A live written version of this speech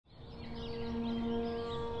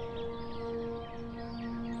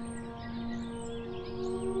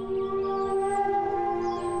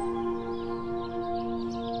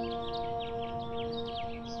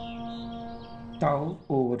Tao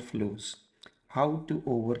overflows. How to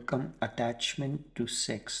overcome attachment to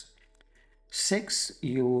sex. Sex,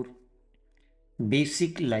 your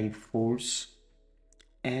basic life force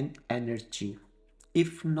and energy.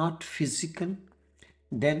 If not physical,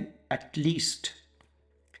 then at least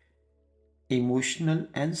emotional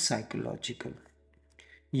and psychological.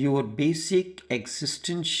 Your basic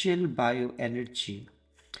existential bioenergy,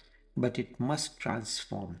 but it must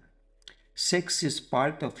transform. Sex is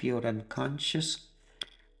part of your unconscious.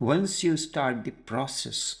 Once you start the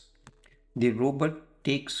process, the robot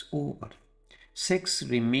takes over. Sex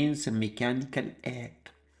remains a mechanical act.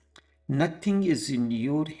 Nothing is in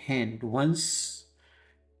your hand once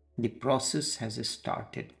the process has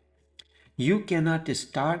started. You cannot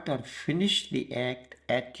start or finish the act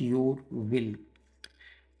at your will.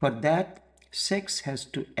 For that, sex has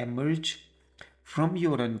to emerge from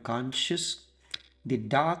your unconscious, the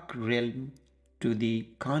dark realm, to the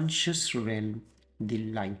conscious realm, the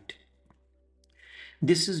light.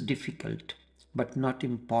 This is difficult, but not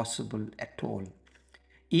impossible at all.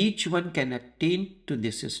 Each one can attain to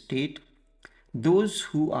this state. Those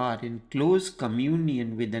who are in close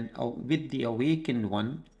communion with the awakened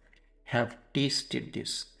one have tasted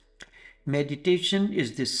this. Meditation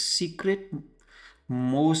is the secret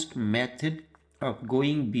most method of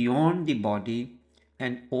going beyond the body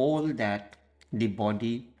and all that the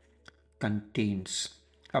body contains.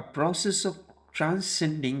 A process of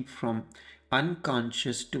transcending from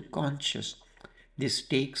unconscious to conscious. This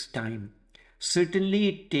takes time. Certainly,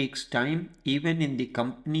 it takes time even in the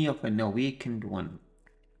company of an awakened one.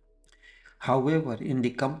 However, in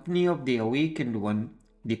the company of the awakened one,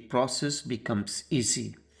 the process becomes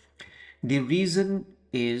easy. The reason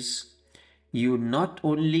is you not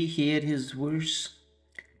only hear his words,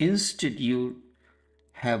 instead, you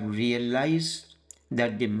have realized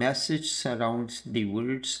that the message surrounds the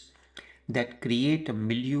words that create a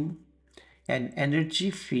milieu, an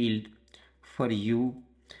energy field for you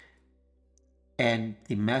and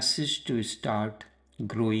the message to start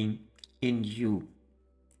growing in you.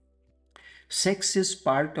 Sex is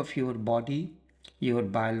part of your body, your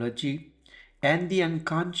biology, and the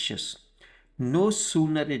unconscious. No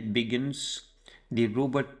sooner it begins, the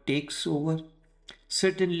robot takes over.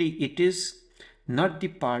 Certainly, it is not the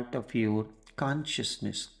part of your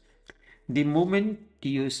consciousness. The moment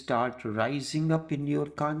you start rising up in your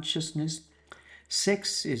consciousness,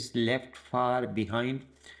 sex is left far behind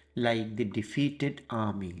like the defeated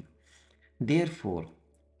army. Therefore,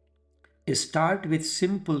 start with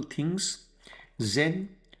simple things. Zen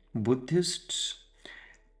Buddhists,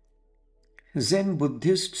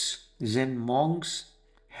 Zen monks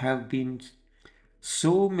have been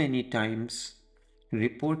so many times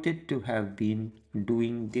reported to have been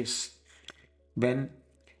doing this. When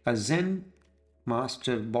a Zen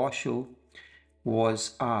master Bosho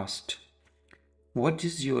was asked, "What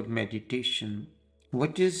is your meditation?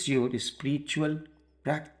 What is your spiritual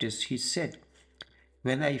practice?" He said,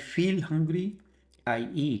 "When I feel hungry, I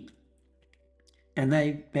eat. And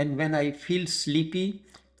when I feel sleepy,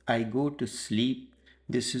 I go to sleep.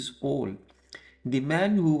 This is all." The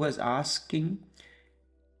man who was asking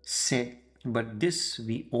said, "But this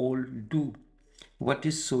we all do. What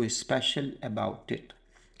is so special about it?"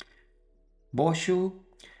 Bosho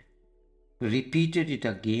repeated it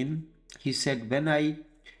again. He said, "When I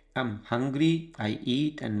am hungry, I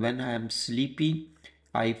eat, and when I am sleepy,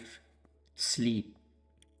 I sleep."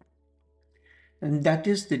 And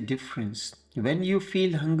that is the difference. When you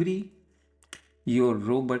feel hungry, your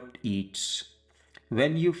robot eats.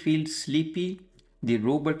 When you feel sleepy, the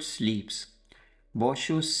robot sleeps.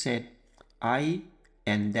 Bosho said, "I,"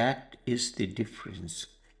 and that is the difference.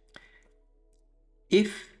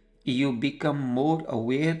 If you become more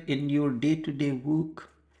aware in your day-to-day work,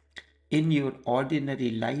 in your ordinary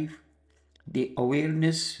life, the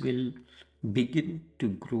awareness will begin to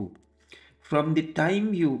grow. From the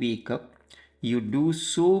time you wake up, you do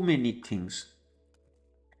so many things.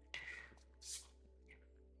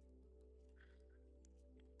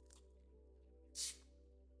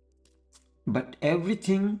 But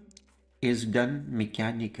everything is done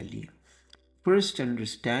mechanically. First,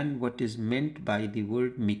 understand what is meant by the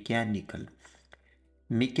word mechanical.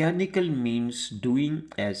 Mechanical means doing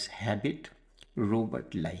as habit,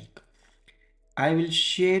 robot-like. I will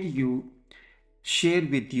share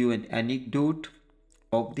with you an anecdote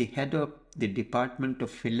of the head of the Department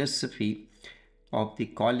of Philosophy of the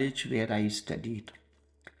college where I studied.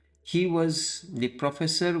 The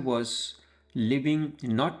professor was living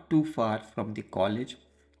not too far from the college.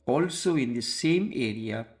 Also in the same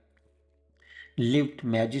area lived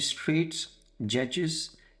magistrates,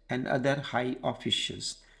 judges, and other high officials.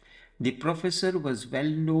 The professor was well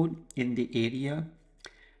known in the area.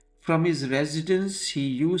 From his residence, he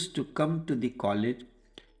used to come to the college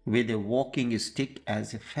with a walking stick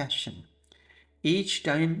as a fashion. Each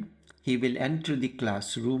time he will enter the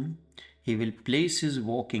classroom, he will place his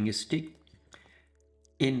walking stick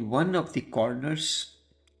in one of the corners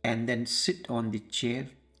and then sit on the chair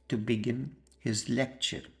to begin his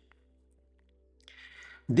lecture.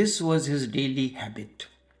 This was his daily habit.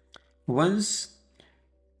 Once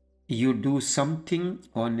you do something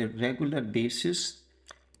on a regular basis,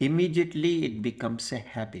 immediately it becomes a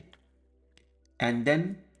habit, and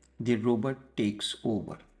then the robot takes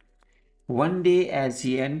over. One day, as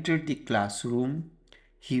he entered the classroom,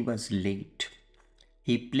 he was late.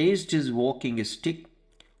 He placed his walking stick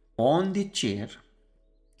on the chair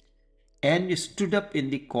and stood up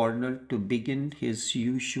in the corner to begin his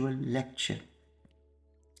usual lecture.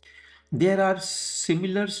 There are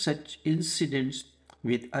similar such incidents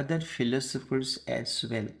with other philosophers as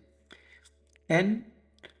well. And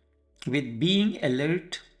with being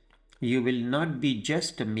alert, you will not be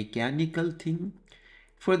just a mechanical thing.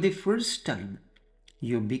 For the first time,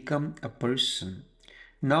 you become a person.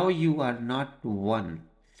 Now you are not one.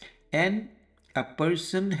 And a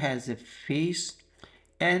person has a face,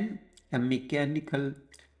 and a mechanical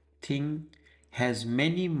thing has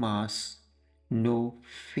many masks, no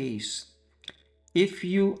face. If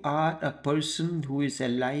you are a person who is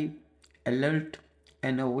alive, alert,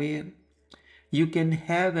 and aware, you can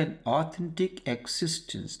have an authentic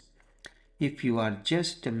existence. If you are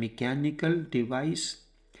just a mechanical device,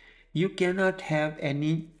 you cannot have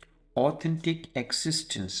any authentic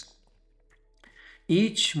existence.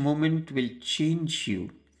 Each moment will change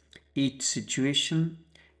you. Each situation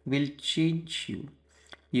will change you.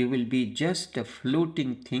 You will be just a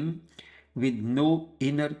floating thing with no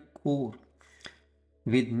inner core,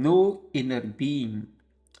 with no inner being.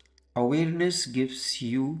 Awareness gives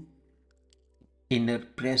you inner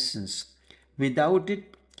presence. Without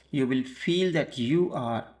it, you will feel that you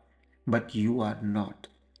are, but you are not.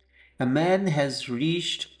 A man has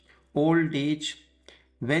reached old age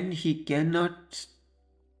when he cannot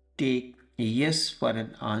take yes for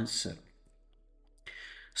an answer.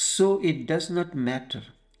 So it does not matter.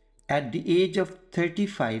 At the age of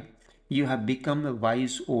 35, you have become a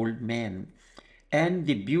wise old man. And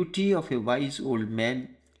the beauty of a wise old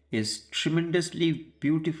man is tremendously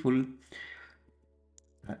beautiful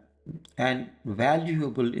and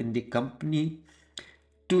valuable in the company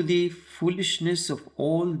to the foolishness of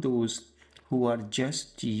all those who are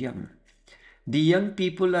just young. The young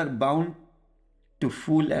people are bound to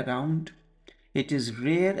fool around. It is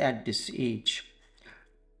rare at this age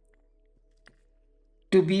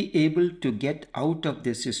to be able to get out of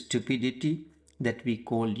this stupidity that we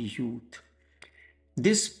call youth.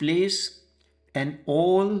 This place and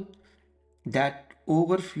all that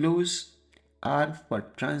overflows are for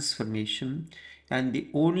transformation, and the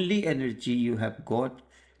only energy you have got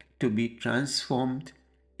to be transformed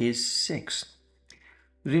is sex.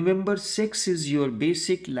 Remember, sex is your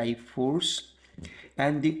basic life force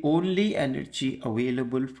and the only energy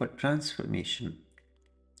available for transformation.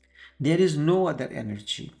 There is no other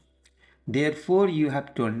energy. Therefore, you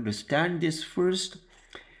have to understand this first.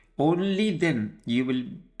 Only then you will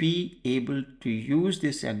be able to use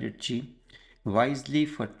this energy wisely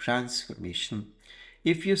for transformation.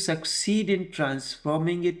 If you succeed in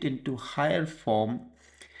transforming it into higher form,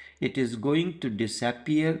 it is going to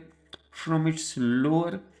disappear from its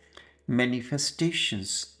lower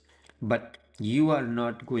manifestations, but you are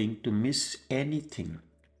not going to miss anything.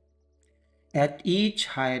 At each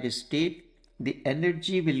higher state, the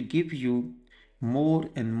energy will give you more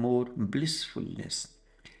and more blissfulness.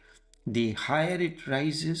 The higher it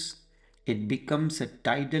rises, it becomes a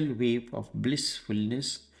tidal wave of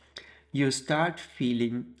blissfulness. You start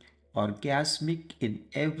feeling orgasmic in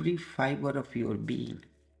every fiber of your being.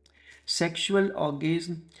 Sexual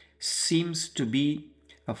orgasm seems to be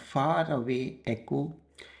a faraway echo,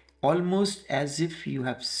 almost as if you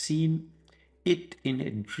have seen it in a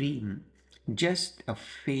dream, just a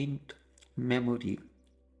faint memory.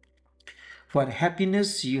 For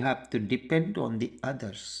happiness, you have to depend on the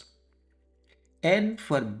others. And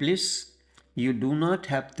for bliss, you do not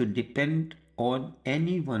have to depend on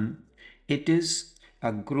anyone. It is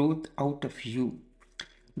a growth out of you.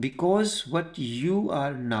 Because what you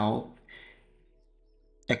are now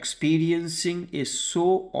experiencing is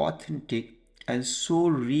so authentic and so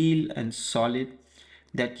real and solid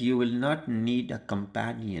that you will not need a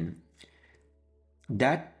companion.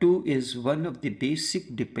 That too is one of the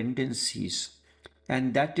basic dependencies,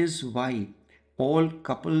 and that is why all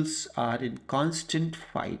couples are in constant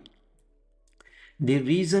fight. The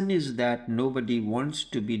reason is that nobody wants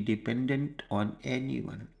to be dependent on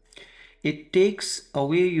anyone. It takes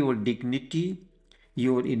away your dignity,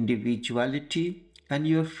 your individuality, and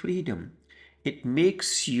your freedom. It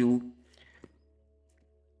makes you,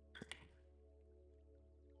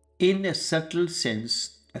 in a subtle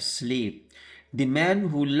sense, a slave. The man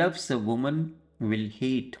who loves a woman will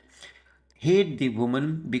hate the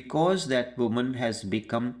woman because that woman has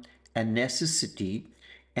become a necessity,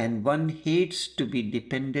 and one hates to be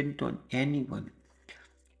dependent on anyone.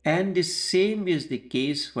 And the same is the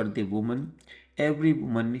case for the woman. Every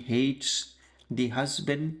woman hates the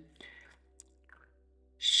husband.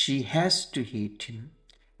 She has to hate him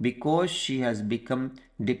because she has become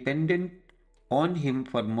dependent on him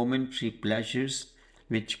for momentary pleasures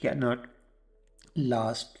which cannot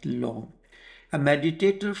last long. A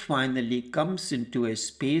meditator finally comes into a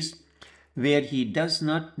space where he does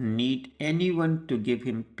not need anyone to give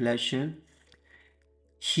him pleasure.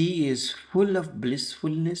 He is full of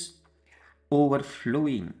blissfulness,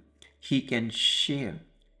 overflowing. He can share.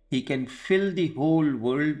 He can fill the whole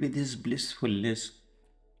world with his blissfulness.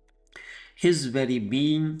 His very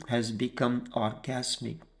being has become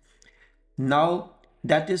orgasmic. Now,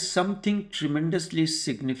 that is something tremendously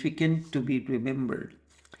significant to be remembered.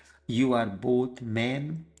 You are both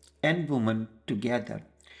man and woman together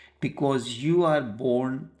because you are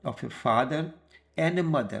born of a father and a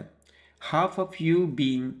mother. Half of your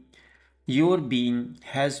being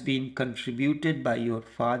has been contributed by your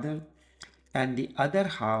father and the other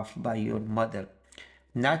half by your mother.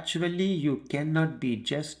 Naturally, you cannot be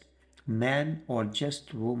just man or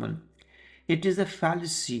just woman. It is a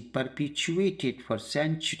fallacy perpetuated for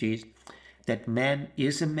centuries that man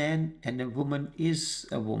is a man and a woman is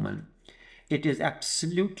a woman. It is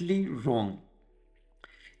absolutely wrong.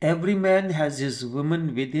 Every man has his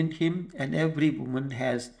woman within him, and every woman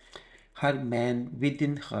has her man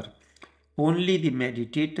within her. Only the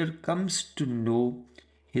meditator comes to know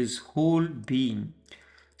his whole being.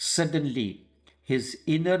 Suddenly, his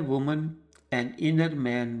inner woman and inner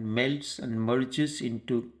man melts and merges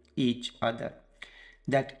into each other.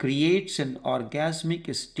 That creates an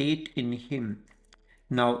orgasmic state in him.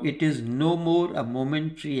 Now it is no more a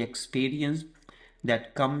momentary experience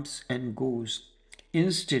that comes and goes.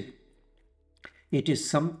 Instead, it is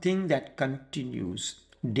something that continues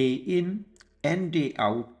day in and day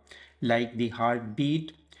out, like the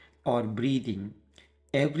heartbeat or breathing.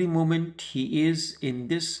 Every moment he is in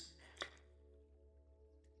this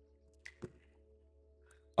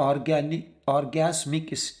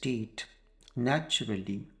orgasmic state,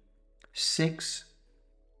 naturally, sex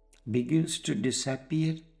begins to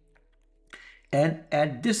disappear and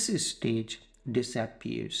at this stage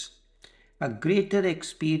disappears. A greater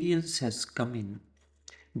experience has come in.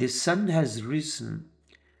 The sun has risen.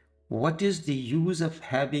 What is the use of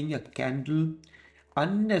having a candle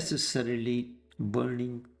unnecessarily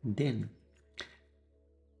burning then?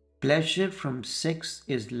 Pleasure from sex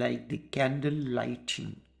is like the candle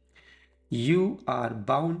lighting. You are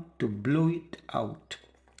bound to blow it out.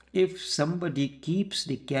 If somebody keeps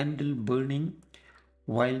the candle burning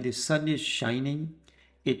while the sun is shining,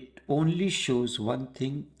 it only shows one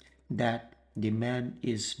thing, that the man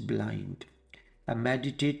is blind. A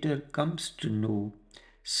meditator comes to know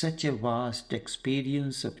such a vast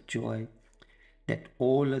experience of joy that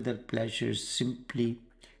all other pleasures simply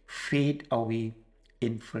fade away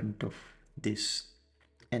in front of this.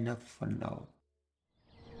 Enough for now.